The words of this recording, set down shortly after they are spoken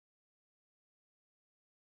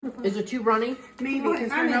Is it too runny? Maybe.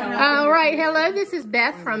 All right, hello, this is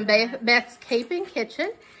Beth from Beth's Caping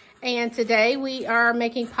Kitchen, and today we are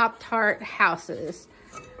making Pop-Tart houses.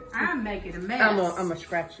 I'm making a mess. I'm a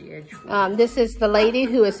scratch the edge. This is the lady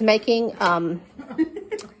who is making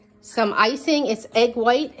some icing. It's egg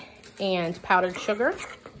white and powdered sugar.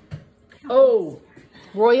 Oh,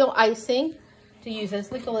 royal icing to use as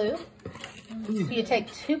the glue. So you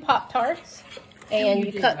take 2 Pop-Tarts and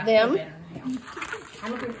you cut them.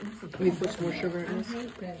 Let me put some more sugar in this.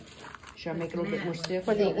 Should I make it a little bit more stiff?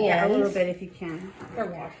 For the ends. Yeah, a little bit if you can. They're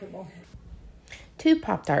washable. 2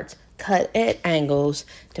 Pop-Tarts cut at angles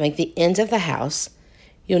to make the ends of the house.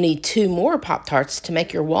 You'll need 2 more Pop-Tarts to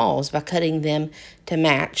make your walls by cutting them to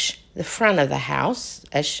match the front of the house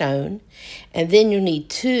as shown. And then you'll need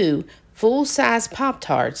 2 full-size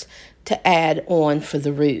Pop-Tarts to add on for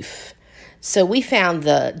the roof. So we found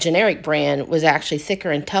the generic brand was actually thicker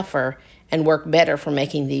and tougher and work better for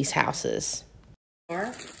making these houses.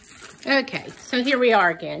 Okay, so here we are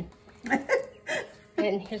again.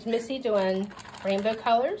 And here's Missy doing rainbow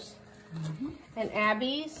colors. And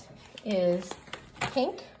Abby's is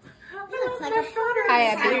pink. Looks like a powder. Hi,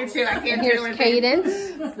 Abby. And here's Cadence.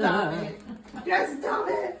 Just stop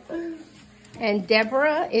it. And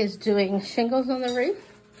Deborah is doing shingles on the roof.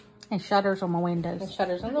 And shutters on my windows. And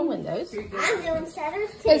shutters on the windows. I'm doing shutters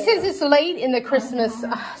too. And since it's late in the Christmas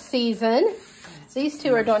season, these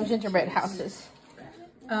 2 are doing gingerbread houses.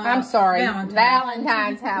 I'm sorry,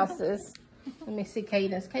 Valentine's houses. Let me see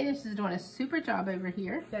Cadence. Cadence is doing a super job over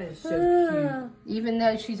here. That is so cute. Even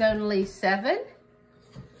though she's only 7.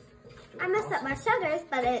 I messed up my shutters,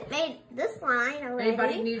 but it made this line already.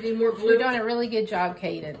 Anybody need any more glue? You're doing a really good job,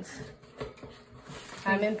 Cadence.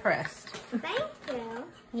 I'm impressed. Thank you.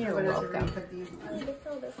 You're welcome. I need to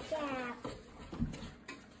fill this gap.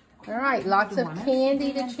 All right, lots of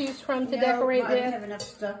candy to choose from to decorate I with. have enough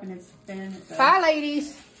stuff and it's thin. Bye,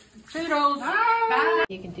 ladies. Toodles. Bye.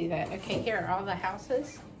 You can do that. Okay, here are all the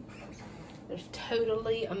houses. They're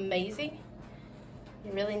totally amazing.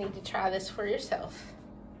 You really need to try this for yourself.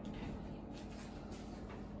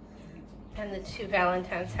 And the 2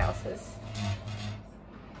 Valentine's houses.